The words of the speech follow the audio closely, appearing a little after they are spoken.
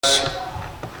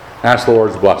Ask the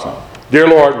Lord's blessing. Dear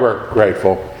Lord, we're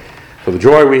grateful for the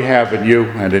joy we have in you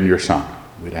and in your Son.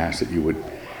 We'd ask that you would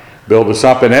build us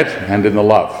up in it and in the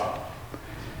love.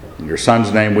 In your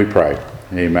Son's name we pray.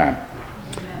 Amen.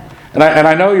 And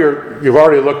I know you've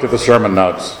already looked at the sermon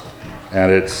notes,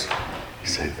 and it's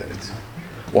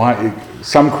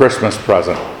some Christmas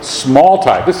present, small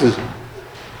type.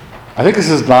 I think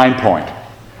this is 9-point.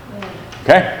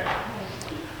 Okay?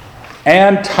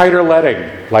 And tighter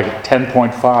leading, like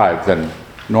 10.5 than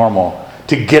normal,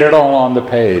 to get it all on the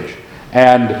page.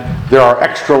 And there are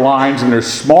extra lines, and there's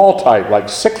small type, like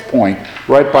 6-point,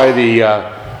 right by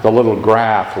the little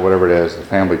graph, or whatever it is, the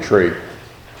family tree.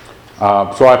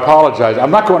 So I apologize.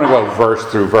 I'm not going to go verse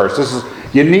through verse.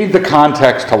 You need the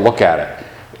context to look at it.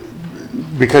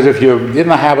 Because if you're in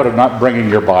the habit of not bringing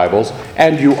your Bibles,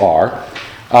 and you are,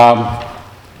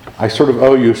 I sort of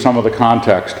owe you some of the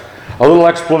context. A little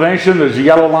explanation. There's a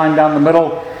yellow line down the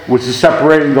middle, which is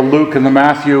separating the Luke and the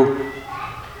Matthew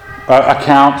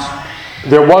accounts.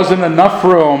 There wasn't enough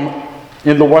room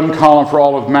in the one column for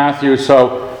all of Matthew,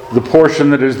 so the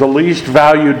portion that is the least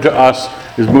valued to us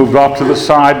is moved off to the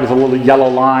side with a little yellow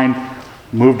line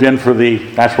moved in for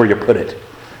that's where you put it,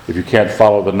 if you can't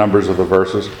follow the numbers of the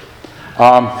verses.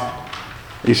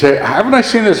 You say, haven't I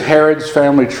seen this Herod's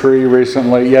family tree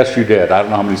recently? Yes, you did. I don't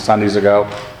know how many Sundays ago.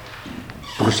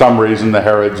 For some reason, the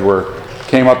Herods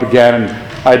came up again, and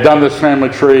I had done this family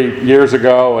tree years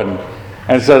ago,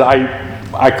 and said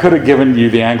I could have given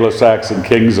you the Anglo-Saxon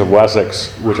kings of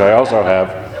Wessex, which I also have,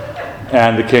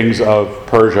 and the kings of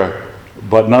Persia,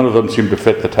 but none of them seemed to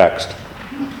fit the text,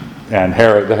 and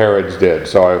the Herods did.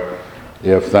 So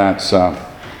if that's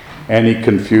any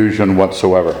confusion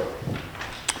whatsoever.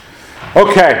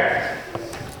 Okay.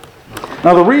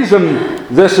 Now the reason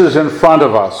this is in front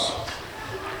of us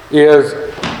is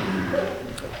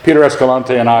Peter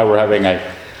Escalante and I were having a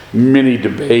mini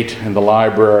debate in the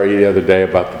library the other day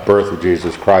about the birth of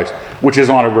Jesus Christ, which is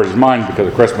on everybody's mind because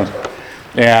of Christmas.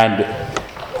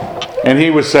 And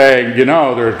he was saying,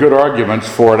 there are good arguments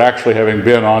for it actually having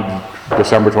been on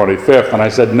December 25th. And I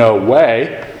said, no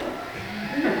way.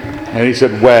 And he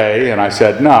said, way. And I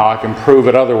said, no, I can prove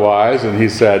it otherwise. And he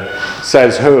said,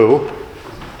 says who?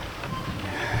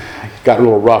 Got a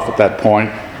little rough at that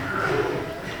point.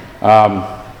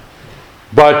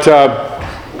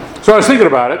 So I was thinking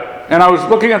about it, and I was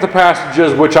looking at the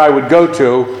passages which I would go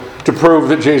to prove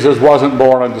that Jesus wasn't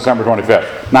born on December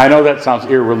 25th. Now, I know that sounds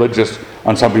irreligious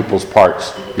on some people's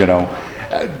parts,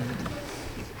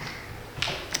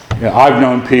 I've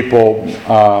known people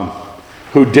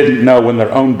who didn't know when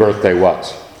their own birthday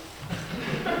was.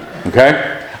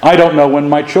 Okay? I don't know when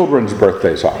my children's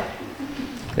birthdays are.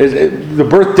 The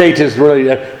birth date is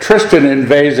really... Tristan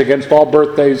inveighs against all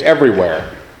birthdays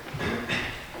everywhere.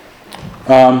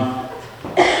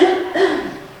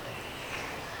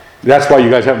 That's why you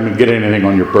guys haven't been getting anything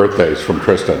on your birthdays from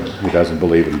Tristan. He doesn't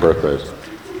believe in birthdays.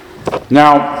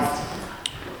 Now,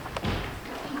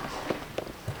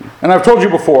 and I've told you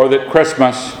before that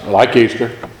Christmas, like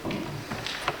Easter,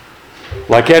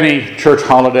 like any church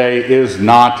holiday, is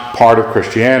not part of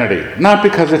Christianity. Not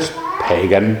because it's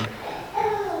pagan.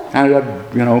 And,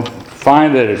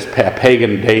 find that it's a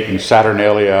pagan date in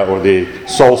Saturnalia or the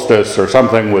solstice or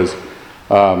something was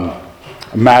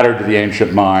mattered to the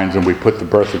ancient minds, and we put the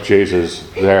birth of Jesus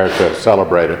there to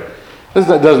celebrate it.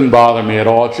 That doesn't bother me at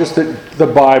all. It's just that the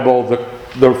Bible,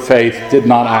 the faith, did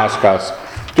not ask us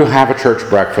to have a church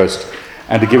breakfast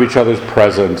and to give each other's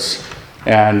presents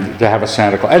and to have a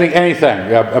Santa Claus.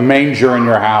 Anything, a manger in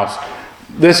your house.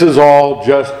 This is all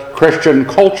just Christian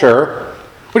culture,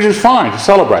 which is fine to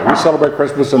celebrate. We celebrate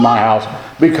Christmas in my house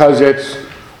because it's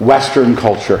Western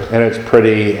culture, and it's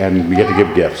pretty, and we get to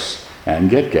give gifts and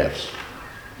get gifts.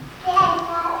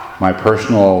 My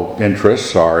personal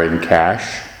interests are in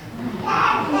cash,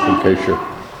 in case you're...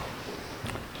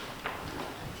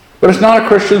 But it's not a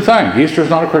Christian thing. Easter's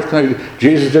not a Christian thing.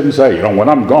 Jesus didn't say, when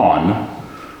I'm gone,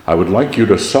 I would like you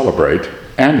to celebrate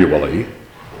annually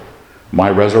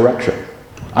my resurrection.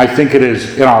 I think it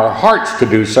is in our hearts to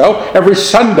do so. Every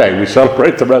Sunday we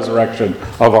celebrate the resurrection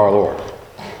of our Lord.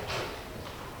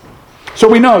 So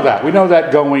we know that. We know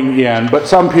that going in. But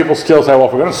some people still say,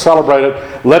 if we're going to celebrate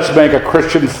it, let's make a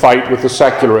Christian fight with the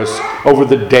secularists over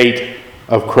the date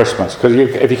of Christmas. Because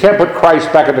if you can't put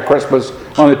Christ back into Christmas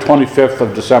on the 25th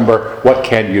of December, what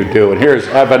can you do? And here's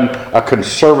Evan, a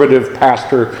conservative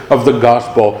pastor of the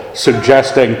gospel,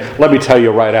 suggesting, let me tell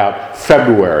you right out,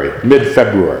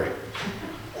 mid-February.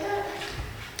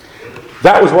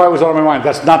 That was why it was on my mind.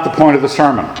 That's not the point of the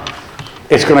sermon.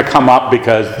 It's going to come up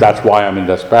because that's why I'm in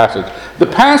this passage. The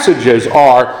passages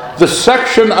are the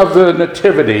section of the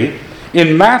Nativity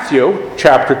In Matthew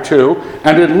chapter 2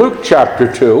 and in Luke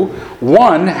chapter 2,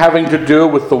 one having to do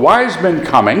with the wise men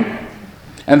coming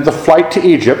and the flight to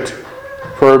Egypt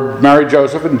for Mary,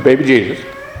 Joseph, and baby Jesus,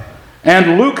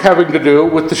 and Luke having to do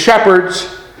with the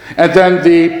shepherds and then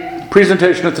the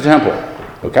presentation at the temple.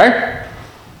 Okay?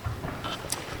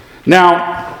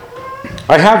 Now,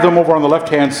 I have them over on the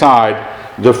left-hand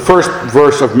side, the first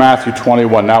verse of Matthew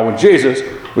 21. Now, when Jesus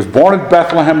was born in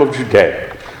Bethlehem of Judea,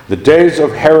 the days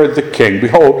of Herod the king,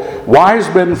 behold,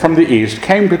 wise men from the east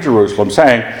came to Jerusalem,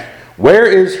 saying, Where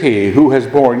is he who has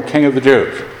born King of the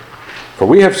Jews? For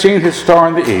we have seen his star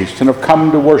in the east and have come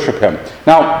to worship him.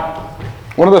 Now,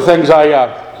 one of the things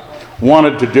I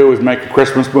wanted to do is make a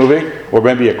Christmas movie, or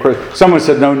maybe someone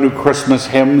said no new Christmas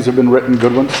hymns have been written,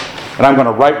 good ones, and I'm going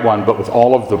to write one, but with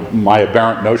all of my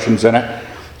aberrant notions in it.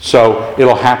 So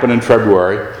it'll happen in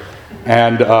February,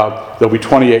 and there'll be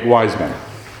 28 wise men.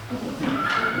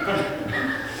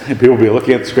 And people will be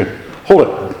looking at the screen. Hold it.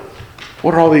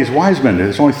 What are all these wise men?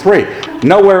 There's only 3.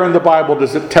 Nowhere in the Bible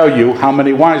does it tell you how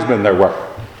many wise men there were.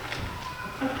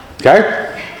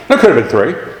 Okay? There could have been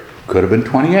 3. Could have been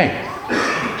 28.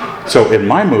 So in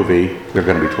my movie, there are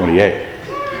going to be 28.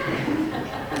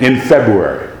 In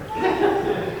February.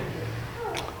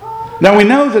 Now we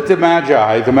know that the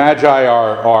Magi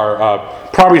are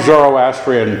probably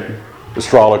Zoroastrian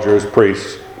astrologers,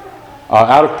 priests,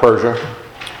 out of Persia,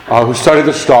 who study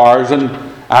the stars, and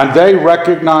they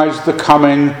recognize the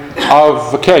coming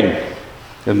of the king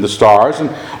in the stars. And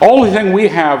only thing we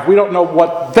don't know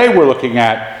what they were looking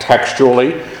at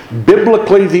textually.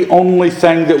 Biblically, the only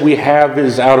thing that we have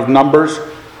is out of Numbers.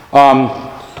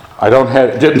 I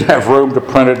didn't have room to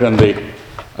print it in the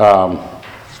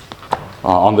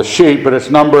on the sheet, but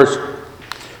it's Numbers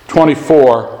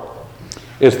 24.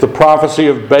 It's the prophecy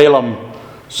of Balaam,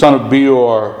 son of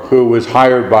Beor, who was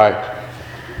hired by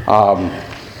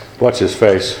what's his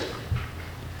face?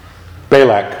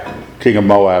 Balak, king of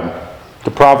Moab,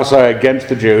 to prophesy against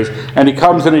the Jews. And he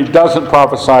comes and he doesn't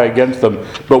prophesy against them.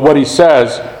 But what he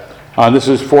says, this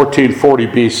is 1440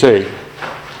 BC,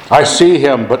 I see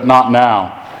him, but not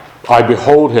now. I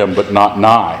behold him, but not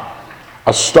nigh.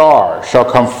 A star shall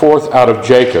come forth out of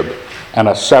Jacob, and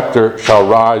a scepter shall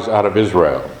rise out of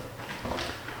Israel.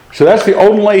 So that's the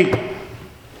only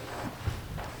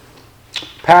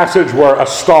passage where a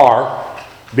star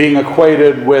being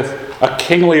equated with a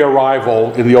kingly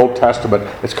arrival in the Old Testament.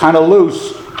 It's kind of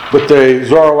loose, but the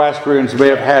Zoroastrians may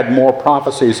have had more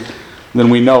prophecies than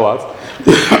we know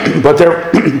of. But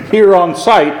they're here on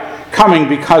site coming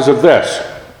because of this.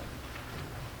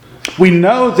 We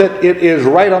know that it is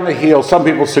right on the heels. Some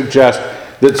people suggest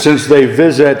that since they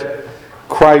visit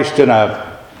Christ in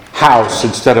a house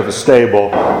instead of a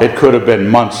stable, it could have been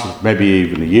months, maybe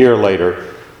even a year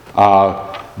later.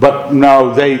 But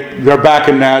no, they're back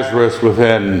in Nazareth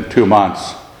within 2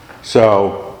 months.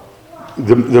 So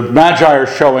the Magi are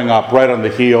showing up right on the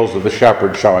heels of the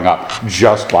shepherds showing up,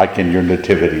 just like in your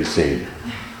nativity scene.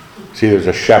 See, there's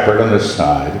a shepherd on this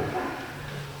side,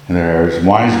 and there's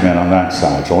wise men on that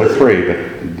side. It's only 3,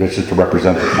 but this is to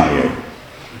represent the 28.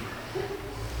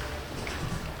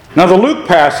 Now the Luke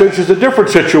passage is a different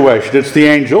situation. It's the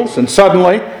angels, and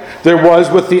suddenly there was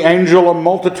with the angel a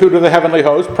multitude of the heavenly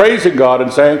host, praising God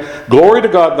and saying, Glory to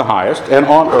God in the highest, and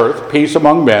on earth peace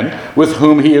among men with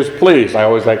whom he is pleased. I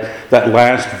always like that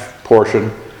last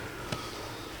portion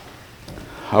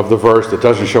of the verse that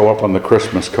doesn't show up on the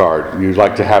Christmas card. You'd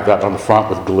like to have that on the front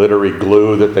with glittery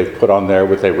glue that they put on there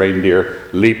with a reindeer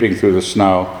leaping through the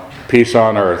snow. Peace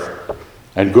on earth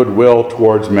and goodwill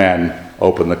towards men.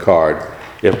 Open the card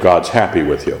if God's happy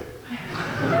with you.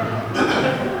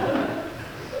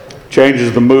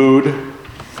 Changes the mood.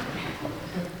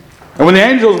 And when the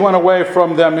angels went away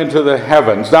from them into the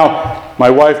heavens. Now, my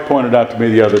wife pointed out to me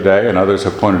the other day, and others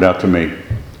have pointed out to me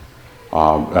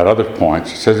at other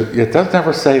points, it says it doesn't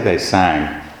ever say they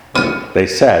sang. They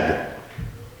said.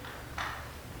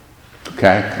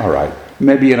 Okay, all right.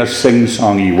 Maybe in a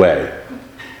sing-songy way.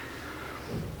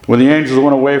 When the angels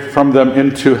went away from them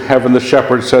into heaven, the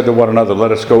shepherds said to one another,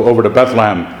 Let us go over to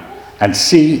Bethlehem and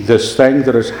see this thing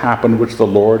that has happened, which the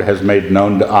Lord has made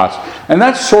known to us. And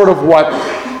that's sort of what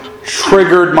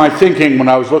triggered my thinking when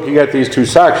I was looking at these 2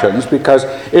 sections, because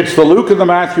it's the Luke and the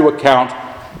Matthew account.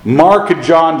 Mark and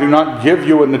John do not give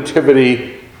you a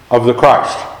nativity of the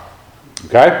Christ.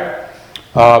 Okay?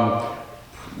 John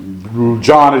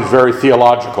is very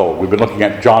theological. We've been looking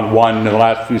at John 1 in the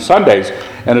last few Sundays,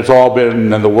 and it's all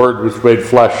been, and the Word was made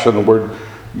flesh, and the Word,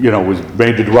 was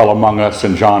made to dwell among us,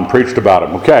 and John preached about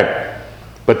him. Okay.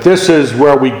 But this is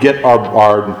where we get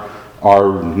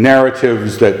our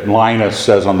narratives that Linus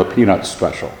says on the Peanuts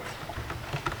special.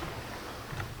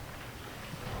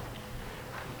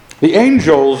 The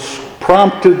angels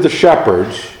prompted the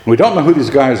shepherds. We don't know who these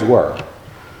guys were.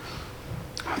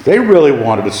 They really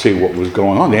wanted to see what was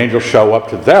going on. The angels show up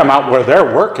to them out where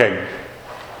they're working.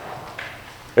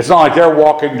 It's not like they're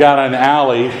walking down an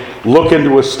alley, look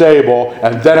into a stable,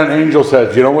 and then an angel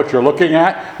says, "You know what you're looking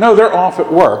at?" No, they're off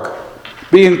at work,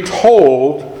 being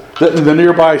told that in the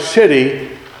nearby city,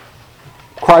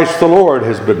 Christ the Lord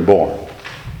has been born.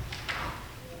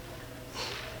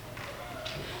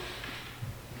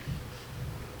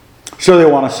 So they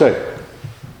want to see.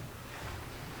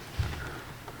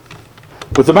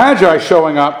 With the Magi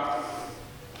showing up,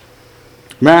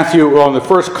 Matthew, on the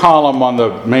first column on the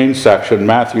main section,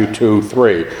 Matthew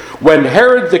 2:3. When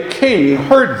Herod the king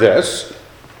heard this,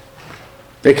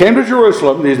 they came to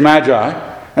Jerusalem, these Magi,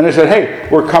 and they said, "Hey,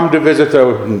 we're come to visit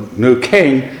the new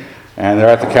king," and they're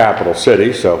at the capital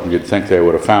city, so you'd think they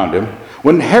would have found him.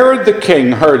 When Herod the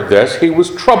king heard this, he was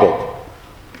troubled,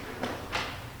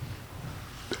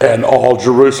 and all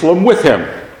Jerusalem with him.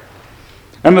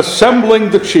 And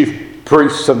assembling the chief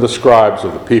priests and the scribes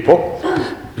of the people,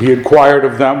 he inquired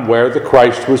of them where the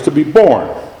Christ was to be born.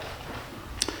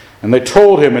 And they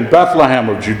told him, "In Bethlehem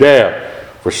of Judea,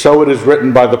 for so it is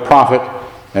written by the prophet,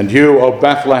 and you, O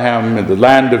Bethlehem, in the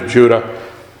land of Judah,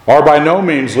 are by no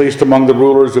means least among the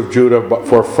rulers of Judah, but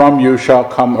for from you shall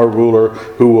come a ruler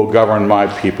who will govern my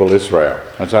people Israel."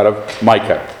 That's out of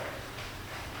Micah.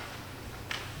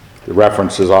 The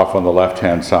reference is off on the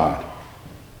left-hand side.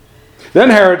 Then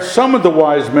Herod summoned the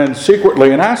wise men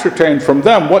secretly and ascertained from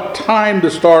them what time the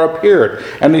star appeared.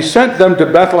 And he sent them to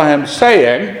Bethlehem,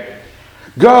 saying,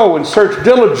 "Go and search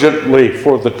diligently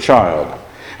for the child.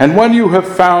 And when you have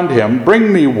found him,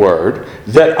 bring me word,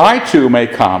 that I too may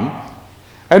come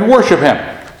and worship him."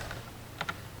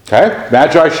 Okay,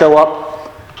 Magi show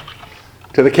up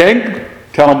to the king,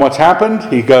 tell him what's happened.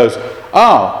 He goes,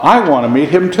 "Oh, I want to meet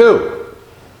him too.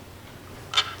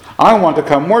 I want to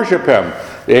come worship him."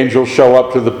 The angels show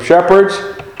up to the shepherds,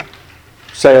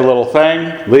 say a little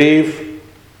thing, leave.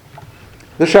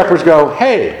 The shepherds go,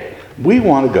 "Hey, we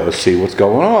want to go see what's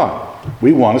going on.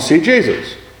 We want to see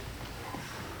Jesus."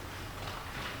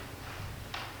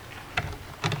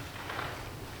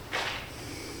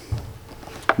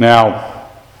 Now,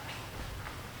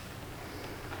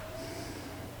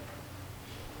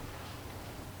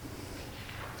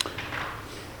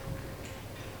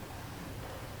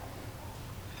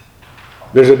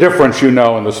 there's a difference, in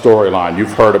the storyline.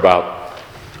 You've heard about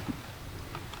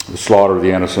the slaughter of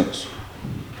the innocents.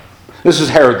 This is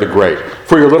Herod the Great.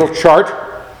 For your little chart,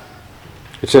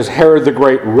 it says Herod the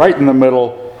Great right in the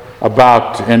middle,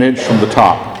 about an inch from the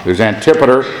top. There's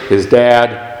Antipater, his dad,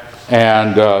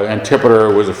 and Antipater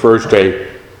was at first a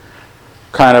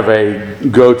kind of a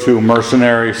go-to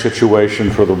mercenary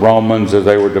situation for the Romans as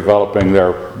they were developing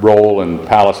their role in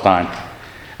Palestine.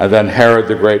 And then Herod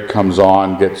the Great comes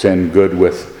on, gets in good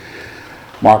with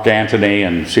Mark Antony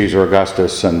and Caesar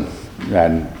Augustus, and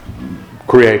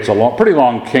creates a pretty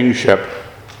long kingship.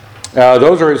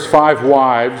 Those are his 5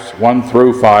 wives, 1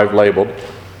 through 5 labeled,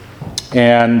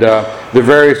 and the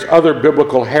various other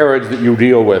biblical Herods that you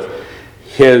deal with.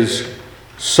 His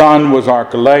son was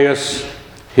Archelaus.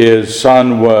 His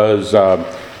son was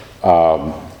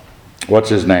what's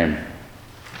his name?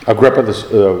 Agrippa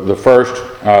the first.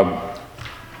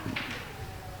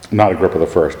 Not Agrippa the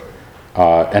first,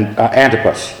 and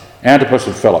Antipas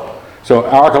and Philip. So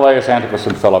Archelaus, Antipas,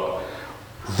 and Philip.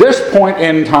 This point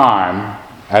in time,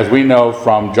 as we know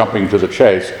from jumping to the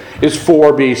chase, is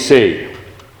 4 BC.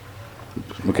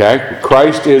 Okay?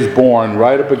 Christ is born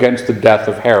right up against the death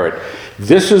of Herod.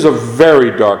 This is a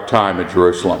very dark time in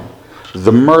Jerusalem.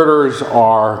 The murders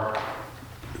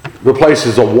the place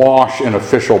is awash in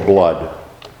official blood.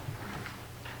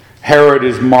 Herod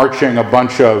is marching a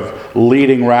bunch of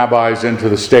leading rabbis into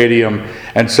the stadium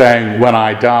and saying, "When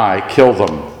I die, kill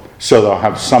them, so they'll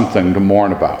have something to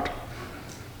mourn about."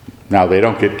 Now, they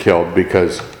don't get killed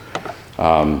because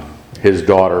his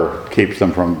daughter keeps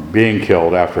them from being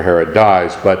killed after Herod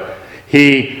dies, but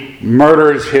he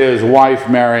murders his wife,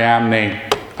 Mariamne.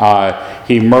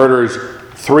 He murders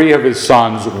 3 of his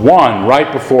sons, one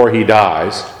right before he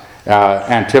dies,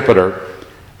 Antipater,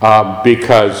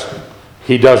 because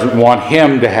he doesn't want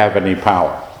him to have any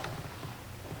power.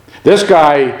 This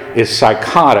guy is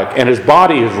psychotic, and his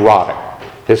body is rotting.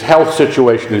 His health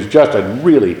situation is just a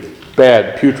really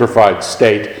bad, putrefied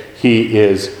state. He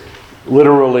is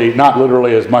literally, not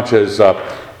literally as much as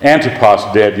Antipas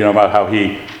did, about how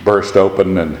he burst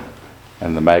open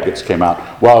and the maggots came out.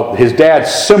 Well, his dad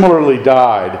similarly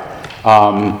died,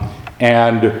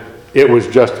 and it was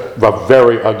just a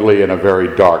very ugly and a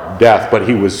very dark death, but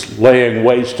he was laying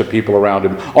waste to people around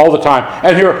him all the time.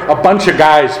 And here, a bunch of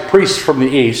guys, priests from the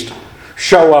east,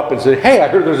 show up and say, hey, I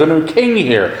heard there's a new king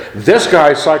here. This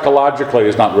guy psychologically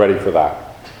is not ready for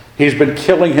that. He's been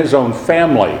killing his own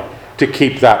family to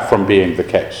keep that from being the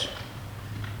case.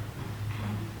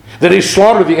 That he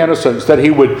slaughtered the innocents, that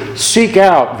he would seek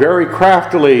out very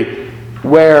craftily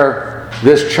where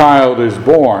this child is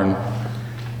born.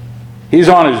 He's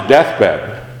on his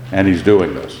deathbed, and he's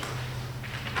doing this.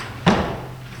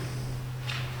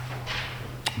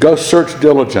 Go search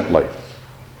diligently.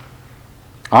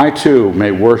 I too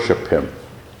may worship him.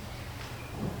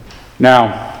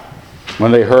 Now,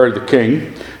 when they heard the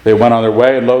king, they went on their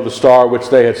way, and lo, the star which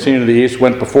they had seen in the east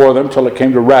went before them till it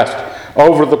came to rest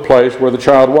over the place where the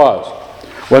child was.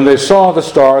 When they saw the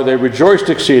star, they rejoiced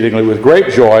exceedingly with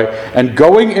great joy, and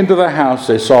going into the house,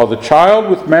 they saw the child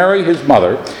with Mary his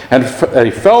mother, and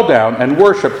he fell down and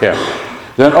worshipped him.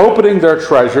 Then opening their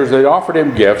treasures, they offered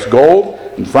him gifts, gold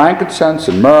and frankincense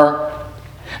and myrrh.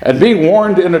 And being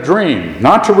warned in a dream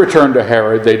not to return to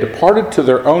Herod, they departed to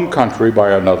their own country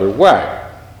by another way.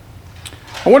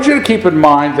 I want you to keep in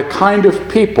mind the kind of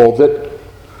people that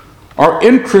are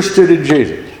interested in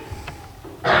Jesus.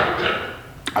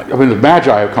 I mean, the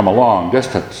Magi have come a long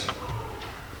distance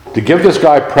to give this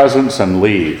guy presents and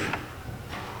leave.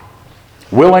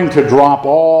 Willing to drop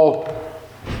all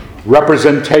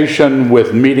representation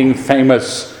with meeting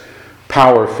famous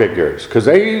power figures, because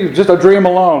just a dream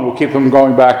alone will keep them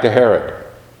going back to Herod.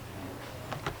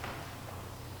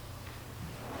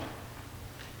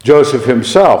 Joseph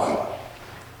himself,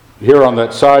 here on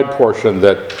that side portion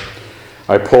that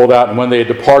I pulled out, and when they had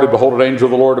departed, behold, an angel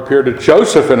of the Lord appeared to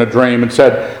Joseph in a dream and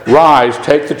said, Rise,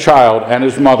 take the child and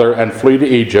his mother and flee to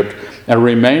Egypt, and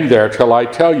remain there till I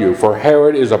tell you, for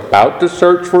Herod is about to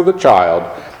search for the child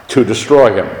to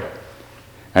destroy him.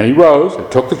 And he rose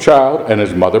and took the child and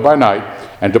his mother by night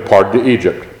and departed to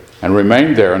Egypt, and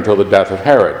remained there until the death of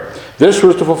Herod. This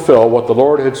was to fulfill what the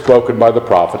Lord had spoken by the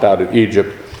prophet, Out of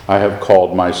Egypt I have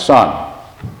called my son.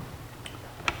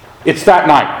 It's that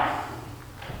night.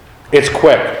 It's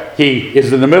quick. He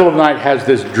is in the middle of the night, has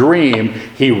this dream.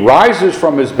 He rises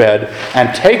from his bed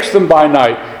and takes them by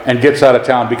night and gets out of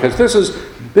town, because this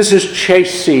is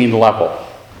chase scene level.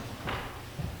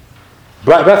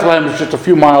 Bethlehem is just a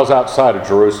few miles outside of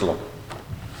Jerusalem.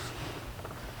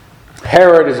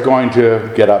 Herod is going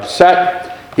to get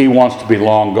upset. He wants to be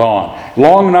long gone.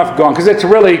 Long enough gone, because it's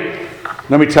really,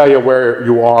 let me tell you where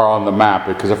you are on the map,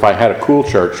 because if I had a cool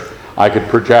church, I could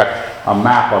project a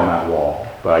map on that wall,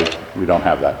 but we don't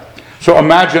have that. So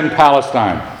imagine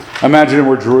Palestine. Imagine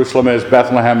where Jerusalem is.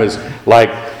 Bethlehem is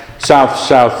like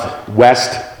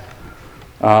southwest,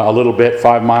 a little bit,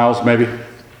 5 miles maybe.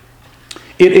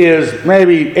 It is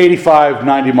maybe 85,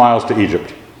 90 miles to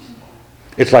Egypt.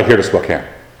 It's like here to Spokane.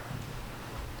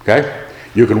 Okay?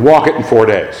 You can walk it in 4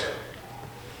 days.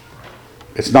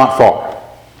 It's not far.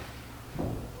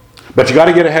 But you got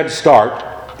to get a head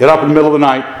start, get up in the middle of the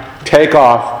night, take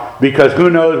off, because who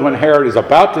knows when Herod is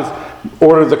about to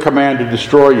order the command to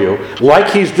destroy you,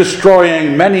 like he's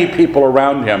destroying many people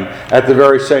around him at the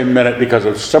very same minute because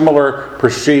of similar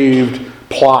perceived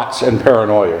plots and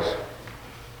paranoias.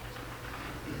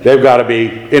 They've got to be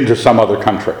into some other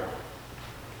country.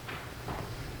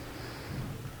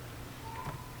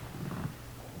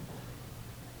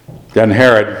 Then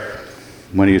Herod,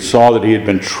 when he saw that he had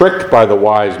been tricked by the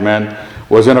wise men,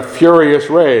 was in a furious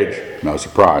rage. No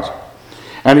surprise.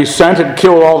 And he sent and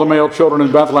killed all the male children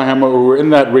in Bethlehem who were in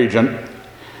that region,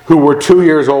 who were 2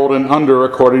 years old and under,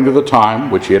 according to the time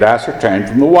which he had ascertained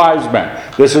from the wise men.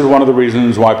 This is one of the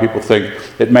reasons why people think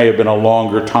it may have been a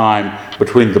longer time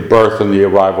between the birth and the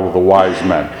arrival of the wise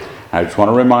men. I just want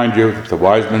to remind you that the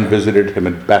wise men visited him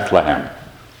in Bethlehem.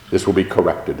 This will be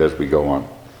corrected as we go on.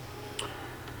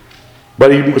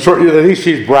 But at least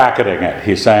he's bracketing it.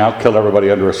 He's saying, I'll kill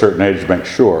everybody under a certain age to make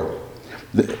sure.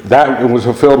 That was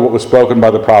fulfilled what was spoken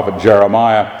by the prophet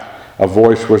Jeremiah. A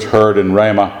voice was heard in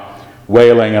Ramah,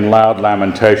 wailing and loud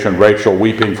lamentation, Rachel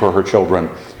weeping for her children.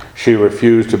 She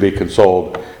refused to be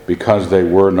consoled because they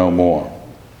were no more.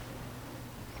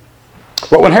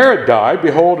 But when Herod died,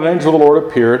 behold, an angel of the Lord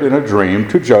appeared in a dream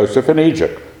to Joseph in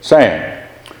Egypt, saying,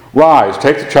 Rise,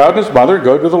 take the child and his mother,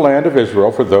 go to the land of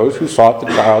Israel, for those who sought the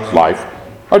child's life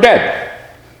are dead.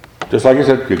 Just like he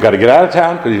said, you've got to get out of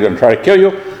town because he's going to try to kill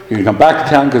you. You can come back to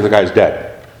town because the guy's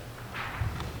dead.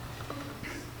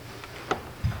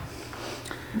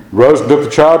 Rose and took the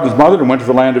child and his mother and went to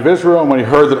the land of Israel. And when he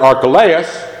heard that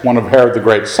Archelaus, one of Herod the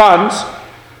Great's sons,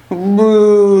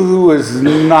 who was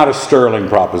not a sterling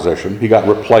proposition, he got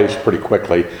replaced pretty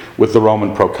quickly with the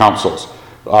Roman proconsuls,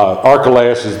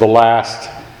 Archelaus is the last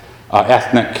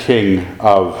ethnic king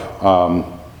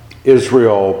of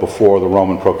Israel before the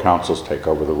Roman proconsuls take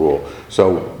over the rule.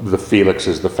 So the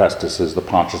Felixes, the Festuses, the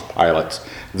Pontius Pilates,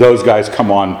 those guys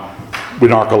come on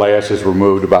when Archelaus is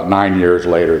removed about 9 years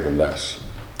later than this,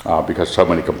 because so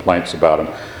many complaints about him.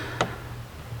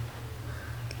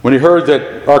 When he heard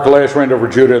that Archelaus reigned over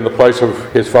Judah in the place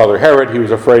of his father Herod, he was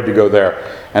afraid to go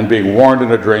there. And being warned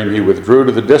in a dream, he withdrew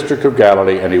to the district of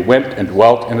Galilee, and he went and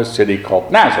dwelt in a city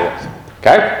called Nazareth.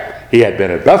 Okay? He had been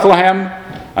at Bethlehem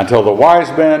until the wise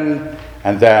men,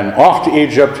 and then off to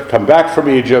Egypt, come back from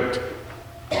Egypt,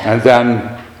 and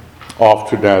then off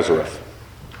to Nazareth.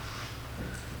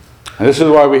 And this is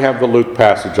why we have the Luke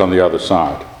passage on the other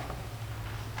side.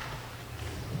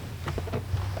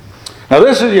 Now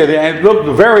this is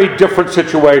a very different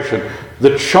situation.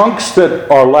 The chunks that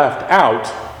are left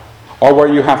out are where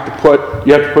you have to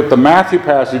put the Matthew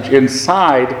passage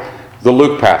inside the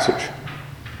Luke passage.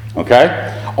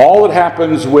 Okay? All that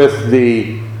happens with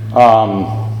the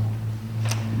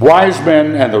wise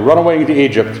men and the runaway into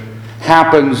Egypt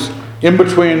happens in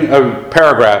between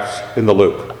paragraphs in the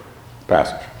Luke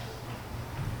passage.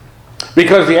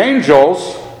 Because the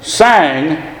angels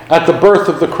sang at the birth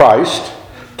of the Christ,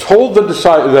 told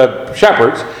the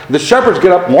shepherds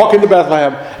get up and walk into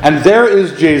Bethlehem, and there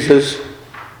is Jesus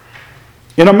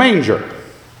in a manger.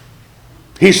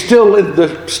 He's still in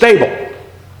the stable.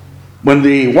 When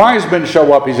the wise men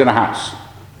show up, he's in a house.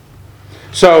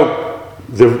 So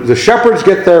the shepherds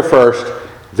get there first.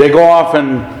 They go off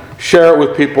and share it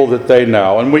with people that they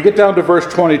know. And we get down to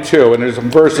verse 22, and there's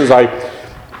some verses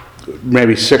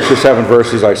maybe 6 or 7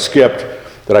 verses I skipped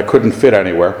that I couldn't fit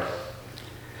anywhere.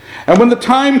 And when the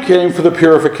time came for the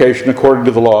purification according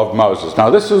to the law of Moses.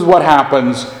 Now this is what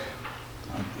happens.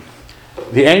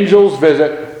 The angels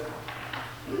visit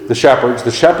the shepherds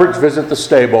visit the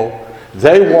stable,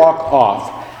 they walk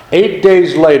off. 8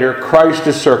 days later, Christ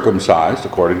is circumcised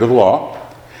according to the law.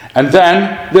 And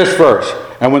then this verse,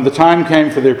 and when the time came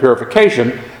for their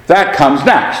purification, that comes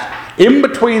next. In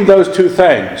between those two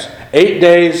things, 8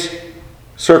 days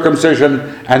circumcision,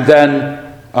 and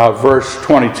then verse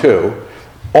 22,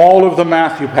 all of the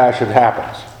Matthew passage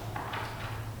happens.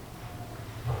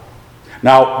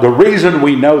 Now, the reason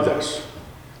we know this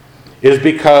is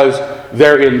because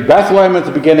they're in Bethlehem at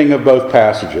the beginning of both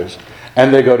passages,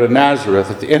 and they go to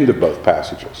Nazareth at the end of both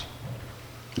passages.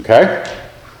 Okay?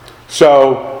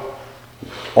 So,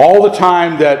 all the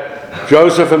time that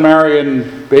Joseph and Mary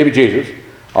and baby Jesus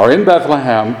are in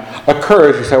Bethlehem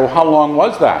occurs, you say, well, how long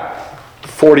was that?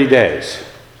 40 days.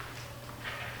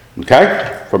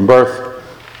 Okay? From birth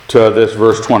to this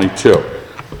verse 22.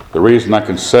 The reason I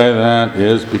can say that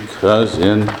is because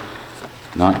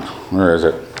where is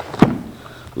it?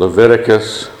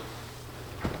 Leviticus.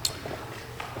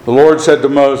 The Lord said to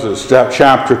Moses,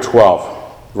 chapter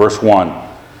 12, verse 1,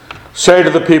 "Say to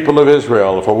the people of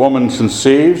Israel, if a woman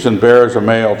conceives and bears a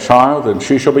male child, then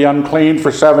she shall be unclean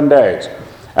for 7 days.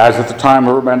 As at the time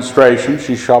of her menstruation,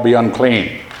 she shall be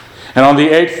unclean. And on the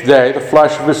 8th day, the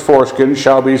flesh of his foreskin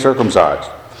shall be circumcised.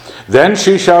 Then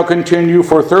she shall continue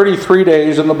for 33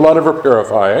 days in the blood of her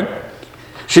purifying.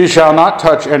 She shall not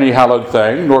touch any hallowed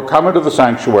thing, nor come into the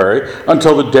sanctuary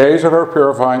until the days of her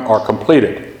purifying are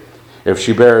completed. If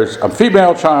she bears a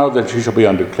female child, then she shall be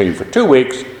unclean for 2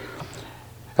 weeks,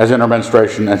 as in her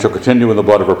menstruation, and shall continue in the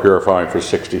blood of her purifying for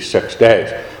 66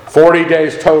 days. 40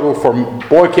 days total for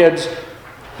boy kids,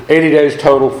 80 days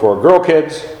total for girl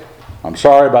kids. I'm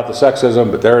sorry about the sexism,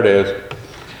 but there it is.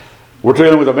 We're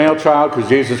dealing with a male child because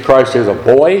Jesus Christ is a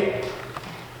boy.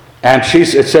 And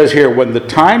it says here, when the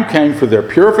time came for their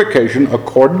purification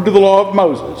according to the law of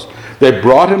Moses, they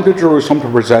brought him to Jerusalem to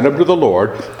present him to the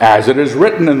Lord, as it is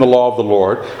written in the law of the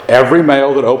Lord, every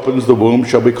male that opens the womb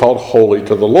shall be called holy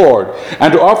to the Lord,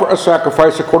 and to offer a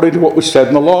sacrifice according to what was said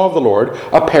in the law of the Lord,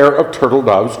 a pair of turtle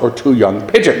doves or 2 young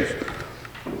pigeons.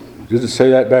 Did it say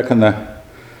that back in the...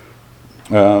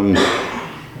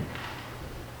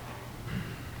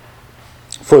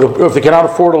 if they cannot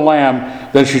afford a lamb,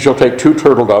 then she shall take 2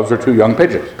 turtle doves or 2 young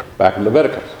pigeons, back in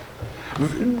Leviticus.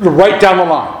 Right down the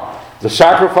line. The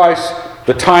sacrifice,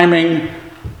 the timing,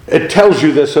 it tells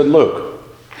you this in Luke.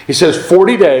 He says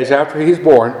 40 days after he's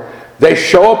born, they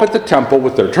show up at the temple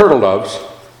with their turtle doves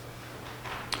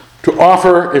to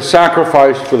offer a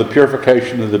sacrifice for the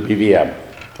purification of the BVM.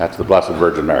 That's the Blessed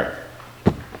Virgin Mary.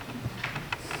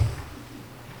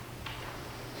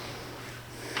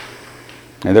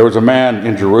 And there was a man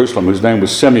in Jerusalem whose name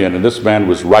was Simeon, and this man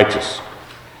was righteous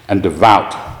and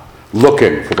devout,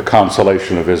 looking for the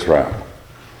consolation of Israel.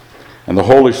 and the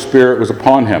Holy Spirit was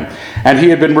upon him. And it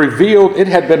had been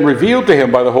revealed to him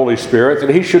by the Holy Spirit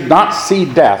that he should not see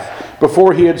death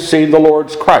before he had seen the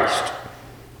Lord's Christ.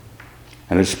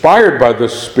 And inspired by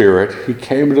this Spirit, he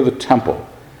came into the temple.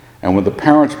 And when the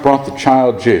parents brought the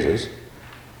child Jesus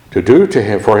to do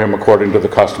for him according to the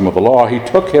custom of the law, he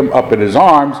took him up in his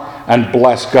arms and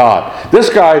blessed God. This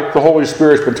guy, the Holy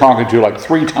Spirit's been talking to like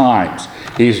 3 times.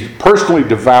 He's personally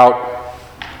devout,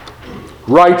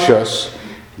 righteous.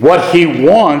 What he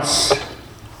wants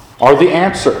are the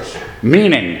answers,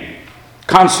 meaning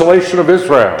consolation of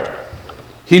Israel.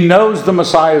 He knows the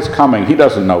Messiah is coming. He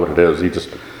doesn't know what it is. He just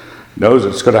knows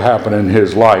it's going to happen in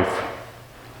his life.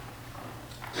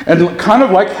 And kind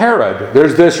of like Herod,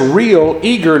 there's this real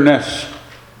eagerness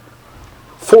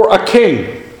for a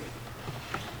king.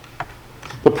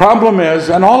 The problem is,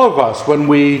 and all of us, when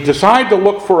we decide to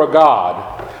look for a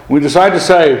God, we decide to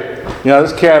say,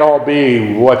 this can't all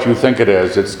be what you think it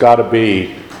is. It's got to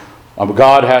be, a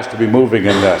God has to be moving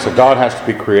in this. A God has to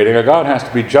be creating. A God has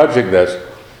to be judging this.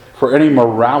 For any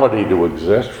morality to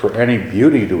exist, for any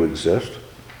beauty to exist,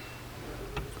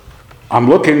 I'm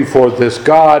looking for this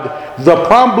God. The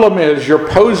problem is you're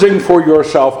posing for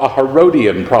yourself a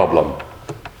Herodian problem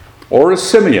or a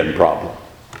Simeon problem.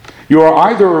 You are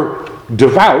either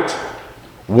devout,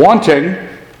 wanting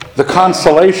the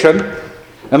consolation,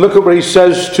 and look at what he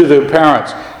says to the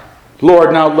parents.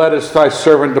 Lord, now lettest thy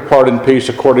servant depart in peace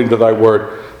according to thy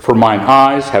word, for mine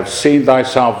eyes have seen thy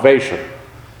salvation,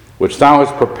 which thou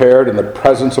hast prepared in the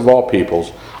presence of all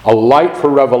peoples, a light for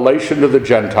revelation to the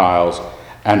Gentiles,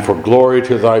 and for glory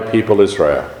to thy people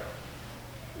Israel.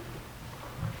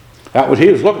 That's what he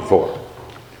was looking for.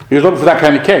 He was looking for that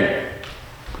kind of king.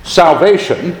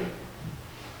 Salvation,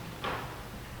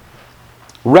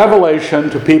 revelation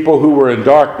to people who were in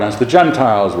darkness. The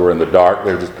Gentiles were in the dark.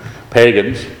 They're just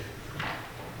pagans.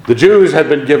 The Jews had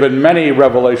been given many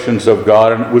revelations of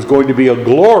God, and it was going to be a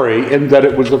glory in that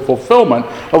it was the fulfillment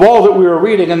of all that we were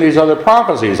reading in these other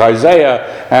prophecies.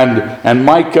 Isaiah and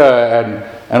Micah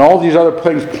and all these other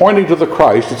things pointing to the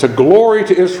Christ. It's a glory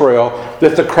to Israel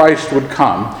that the Christ would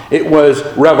come. It was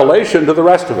revelation to the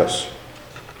rest of us.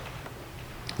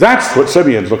 That's what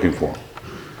Simeon's looking for.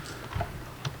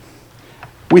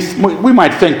 We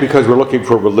might think because we're looking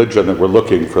for religion that we're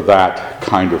looking for that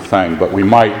kind of thing, but we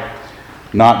might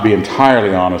not be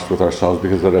entirely honest with ourselves,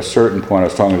 because at a certain point, I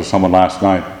was talking to someone last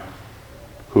night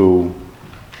who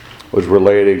was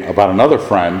relating about another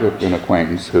friend, an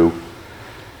acquaintance, who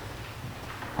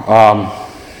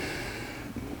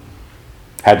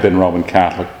had been Roman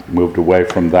Catholic, moved away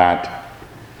from that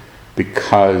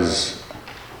because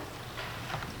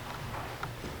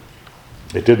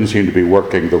it didn't seem to be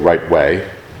working the right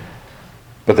way,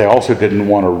 but they also didn't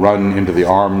want to run into the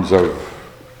arms of,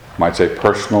 you might say,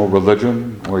 personal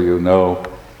religion, where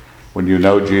when you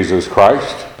know Jesus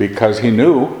Christ, because he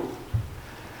knew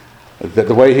that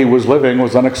the way he was living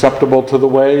was unacceptable to the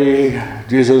way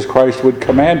Jesus Christ would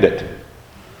command it.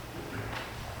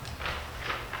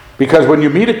 Because when you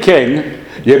meet a king,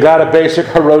 you got a basic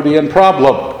Herodian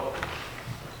problem.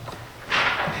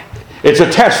 It's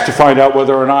a test to find out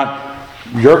whether or not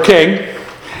you're king,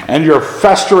 and you're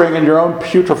festering in your own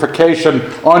putrefaction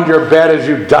on your bed as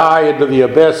you die into the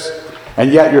abyss,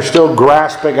 and yet you're still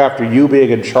grasping after you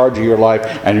being in charge of your life,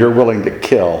 and you're willing to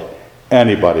kill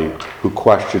anybody who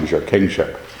questions your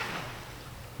kingship.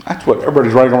 That's what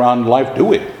everybody's running around in life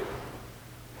doing.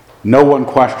 No one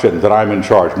questioned that I'm in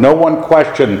charge. No one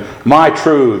questioned my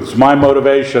truths, my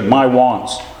motivation, my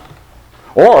wants.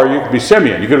 Or you could be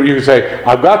Simeon. You could say,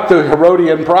 I've got the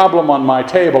Herodian problem on my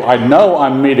table. I know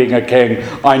I'm meeting a king.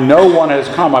 I know one has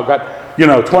come. I've got,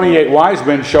 28 wise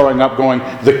men showing up going,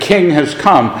 the king has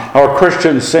come. Or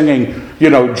Christians singing,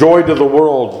 joy to the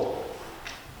world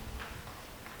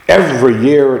every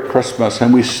year at Christmas.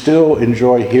 And we still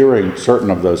enjoy hearing certain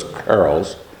of those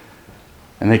carols.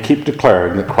 And they keep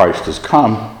declaring that Christ has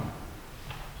come.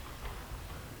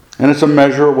 And it's a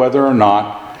measure of whether or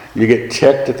not you get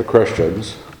ticked at the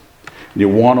Christians, and you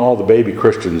want all the baby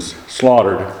Christians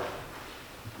slaughtered.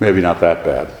 Maybe not that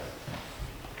bad.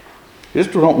 You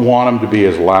just don't want them to be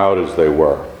as loud as they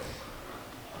were.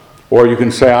 Or you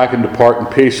can say, I can depart in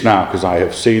peace now because I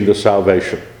have seen the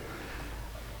salvation,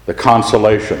 the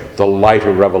consolation, the light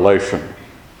of revelation,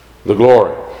 the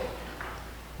glory.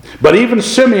 But even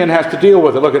Simeon has to deal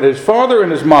with it. Look at his father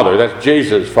and his mother. That's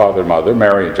Jesus' father and mother,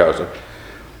 Mary and Joseph.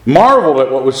 Marveled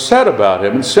at what was said about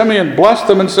him. And Simeon blessed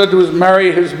them and said to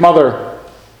Mary, his mother,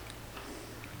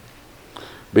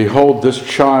 behold, this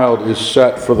child is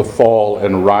set for the fall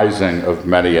and rising of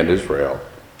many in Israel,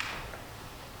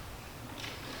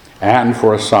 and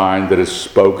for a sign that is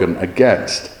spoken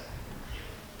against.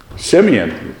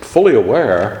 Simeon, fully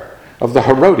aware of the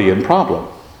Herodian problem.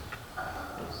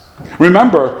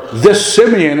 Remember, this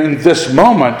Simeon in this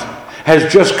moment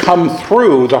has just come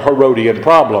through the Herodian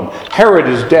problem. Herod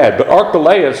is dead, but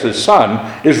Archelaus, his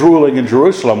son, is ruling in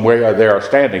Jerusalem where they are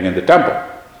standing in the temple.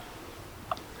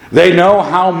 They know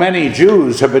how many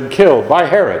Jews have been killed by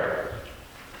Herod.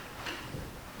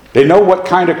 They know what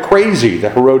kind of crazy the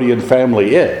Herodian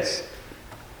family is.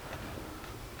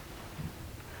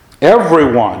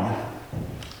 Everyone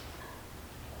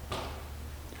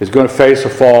is going to face a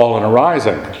fall and a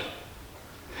rising.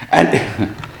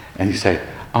 And you say,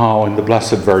 oh, and the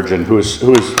Blessed Virgin, who is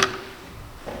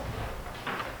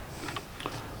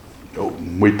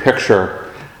we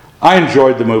picture. I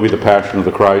enjoyed the movie The Passion of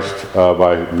the Christ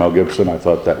by Mel Gibson. I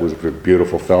thought that was a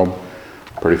beautiful film.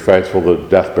 Pretty faithful to the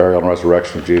death, burial, and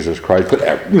resurrection of Jesus Christ. But,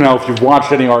 if you've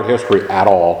watched any art history at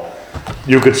all,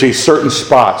 you could see certain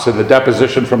spots in the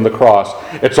deposition from the cross.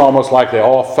 It's almost like they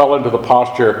all fell into the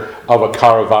posture of a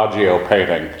Caravaggio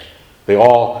painting. They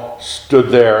all stood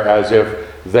there as if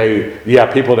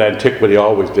people in antiquity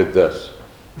always did this.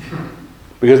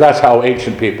 Because that's how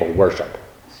ancient people worship.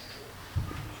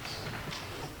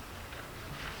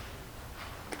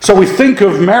 So we think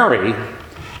of Mary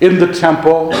in the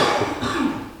temple.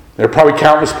 There are probably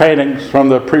countless paintings from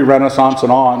the pre-Renaissance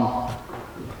and on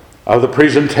of the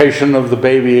presentation of the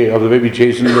baby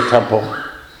Jesus in the temple.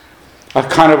 A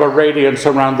kind of a radiance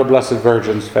around the Blessed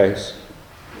Virgin's face.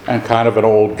 And kind of an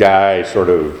old guy, sort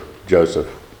of Joseph.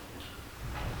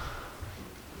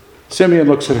 Simeon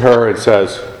looks at her and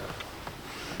says,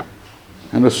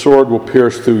 and the sword will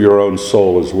pierce through your own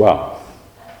soul as well.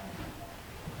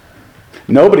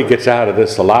 Nobody gets out of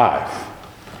this alive.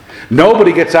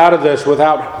 Nobody gets out of this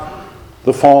without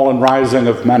the fall and rising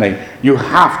of many. You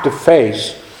have to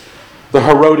face the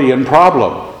Herodian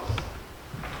problem.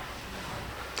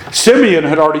 Simeon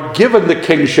had already given the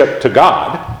kingship to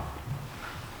God.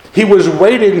 He was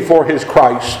waiting for his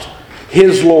Christ,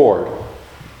 his Lord,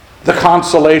 the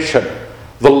consolation,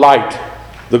 the light,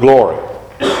 the glory.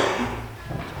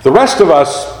 The rest of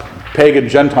us, pagan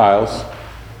Gentiles,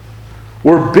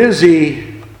 were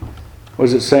busy, what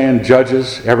does it say in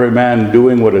Judges? Every man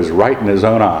doing what is right in his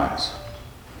own eyes.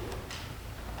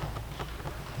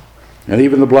 And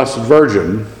even the Blessed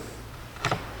Virgin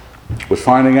was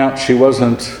finding out she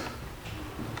wasn't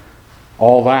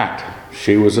all that.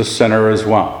 She was a sinner as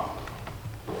well.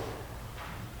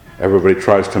 Everybody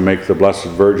tries to make the Blessed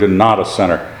Virgin not a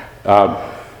sinner.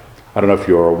 I don't know if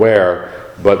you're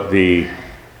aware, but the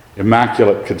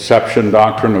Immaculate Conception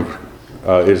doctrine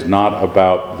is not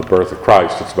about the birth of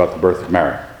Christ, it's about the birth of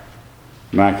Mary.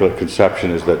 Immaculate Conception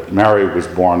is that Mary was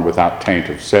born without taint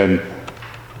of sin.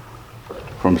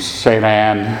 From St.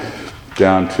 Anne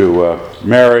down to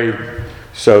Mary,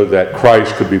 so that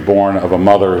Christ could be born of a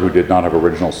mother who did not have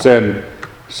original sin,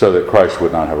 so that Christ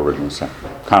would not have original sin.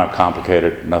 Kind of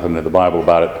complicated, nothing in the Bible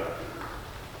about it.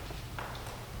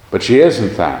 But she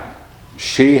isn't that.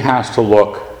 She has to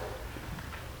look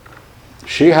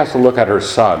at her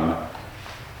son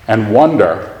and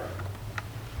wonder.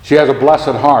 She has a blessed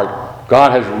heart.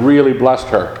 God has really blessed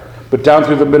her. But down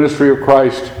through the ministry of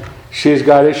Christ, she's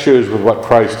got issues with what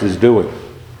Christ is doing.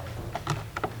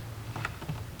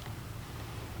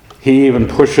 He even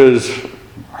pushes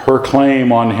her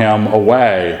claim on him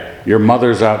away. Your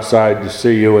mother's outside to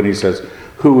see you, and he says,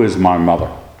 who is my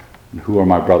mother? And who are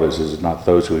my brothers? Is it not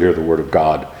those who hear the word of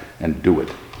God and do it?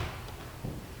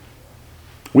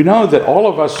 We know that all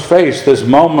of us face this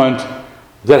moment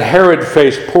that Herod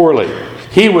faced poorly.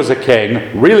 He was a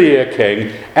king, really a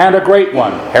king, and a great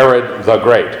one, Herod the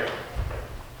Great.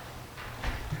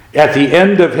 At the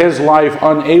end of his life,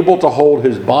 unable to hold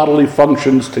his bodily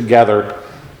functions together,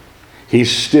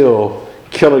 he's still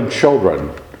killing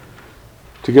children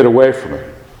to get away from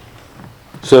it,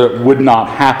 so it would not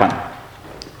happen.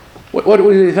 What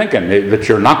were you thinking? That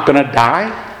you're not going to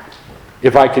die?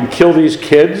 If I can kill these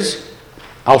kids,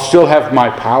 I'll still have my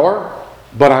power,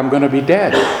 but I'm going to be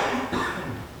dead.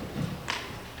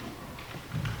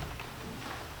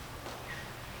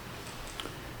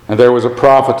 And there was a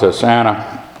prophetess,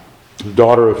 Anna,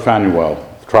 daughter of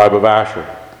Phanuel, tribe of Asher.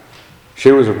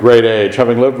 She was of great age,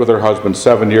 having lived with her husband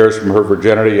 7 years from her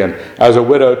virginity, and as a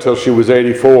widow till she was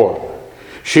 84.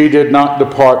 She did not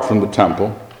depart from the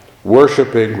temple,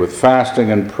 worshiping with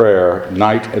fasting and prayer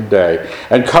night and day.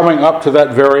 And coming up to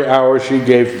that very hour, she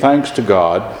gave thanks to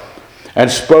God and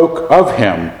spoke of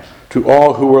him to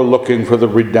all who were looking for the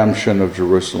redemption of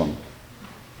Jerusalem.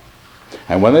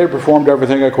 And when they had performed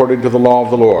everything according to the law of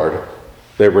the Lord,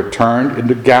 they returned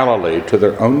into Galilee to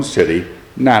their own city,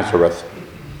 Nazareth.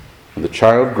 And the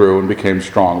child grew and became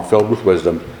strong, filled with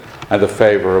wisdom, and the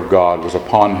favor of God was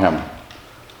upon him.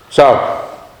 So,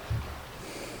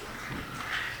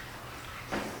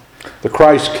 the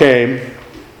Christ came.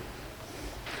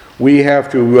 We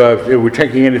have to, if we're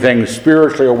taking anything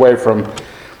spiritually away from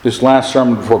this last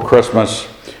sermon before Christmas,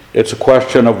 it's a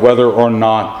question of whether or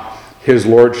not his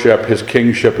lordship, his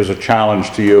kingship is a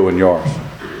challenge to you and yours.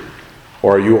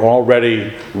 Or are you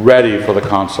already ready for the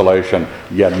consolation,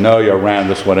 yet know you ran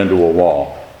this one into a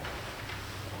wall?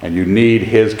 And you need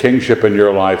his kingship in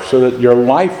your life so that your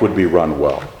life would be run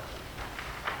well.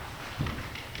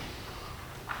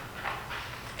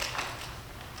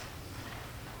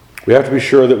 We have to be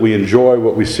sure that we enjoy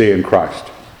what we see in Christ.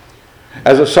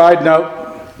 As a side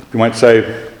note, you might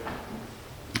say,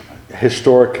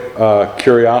 historic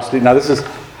curiosity. Now this is,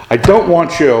 I don't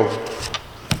want you,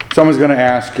 someone's going to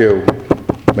ask you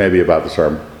maybe about the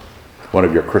sermon, one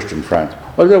of your Christian friends.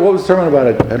 What was the sermon about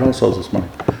at All Souls this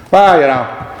morning?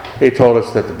 Well, he told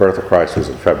us that the birth of Christ was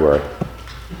in February.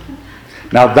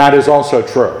 Now that is also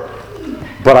true.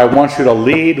 But I want you to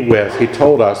lead with, he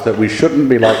told us that we shouldn't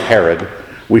be like Herod,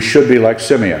 we should be like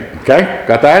Simeon. Okay?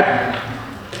 Got that?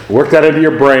 Work that into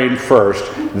your brain first,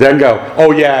 then go,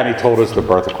 oh yeah, and he told us the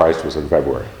birth of Christ was in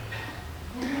February.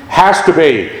 Has to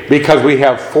be, because we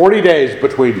have 40 days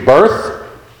between birth,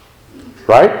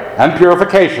 right, and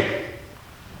purification.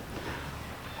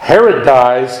 Herod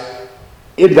dies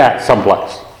in that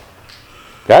someplace.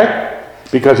 Okay?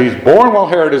 Because he's born while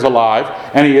Herod is alive,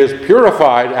 and he is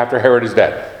purified after Herod is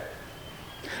dead.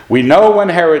 We know when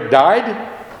Herod died.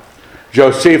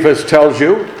 Josephus tells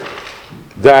you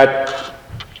that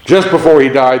just before he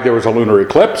died there was a lunar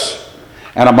eclipse,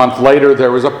 and a month later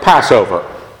there was a Passover.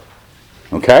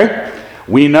 Okay?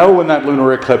 We know when that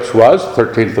lunar eclipse was,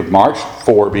 13th of March,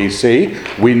 4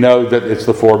 BC. We know that it's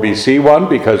the 4 BC one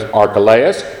because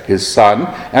Archelaus, his son,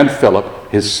 and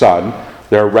Philip, his son,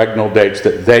 their regnal dates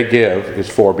that they give is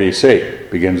 4 BC.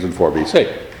 Begins in 4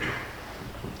 BC.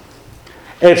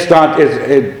 It's not,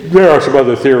 there are some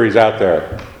other theories out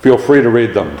there. Feel free to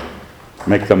read them.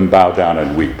 Make them bow down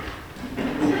and weep.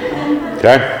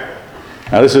 Okay?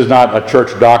 Now this is not a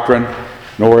church doctrine,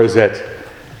 nor is it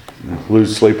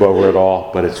lose sleep over it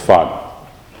all, but it's fun.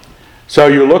 So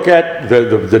you look at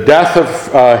the death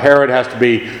of Herod has to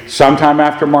be sometime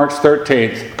after March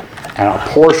 13th, and a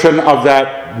portion of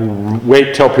that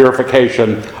wait till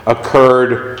purification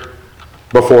occurred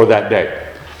before that date.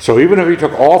 So even if he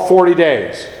took all 40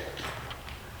 days,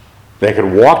 they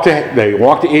walk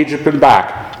to Egypt and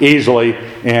back easily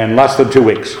in less than 2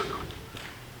 weeks.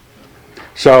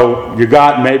 So you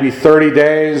got maybe 30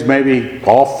 days, maybe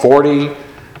all 40,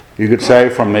 you could say,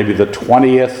 from maybe the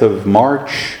 20th of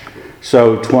March.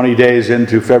 So 20 days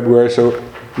into February, so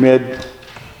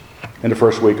in the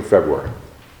first week of February.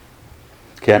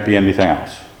 Can't be anything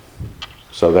else.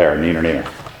 So there, neener,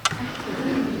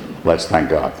 neener. Let's thank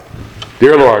God.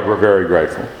 Dear Lord, we're very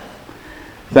grateful.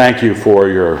 Thank you for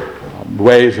your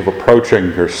ways of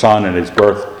approaching your Son and his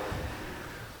birth,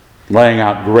 laying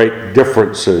out great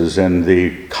differences in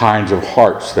the kinds of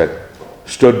hearts that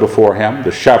stood before him,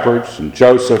 the shepherds and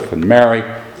Joseph and Mary,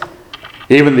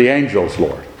 even the angels,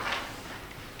 Lord,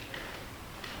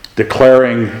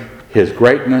 declaring his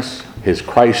greatness, his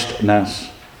Christness.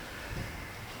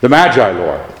 The Magi,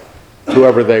 Lord,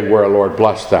 whoever they were, Lord,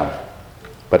 bless them.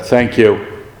 But thank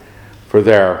you for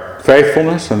their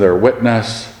faithfulness and their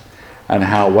witness, and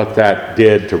how what that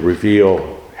did to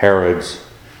reveal Herod's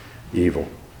evil.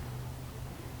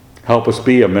 Help us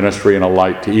be a ministry and a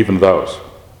light to even those,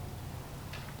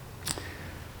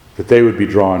 that they would be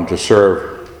drawn to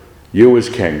serve you as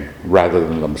King rather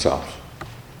than themselves.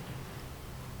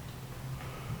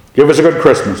 Give us a good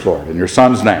Christmas, Lord, in your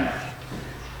Son's name.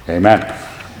 Amen.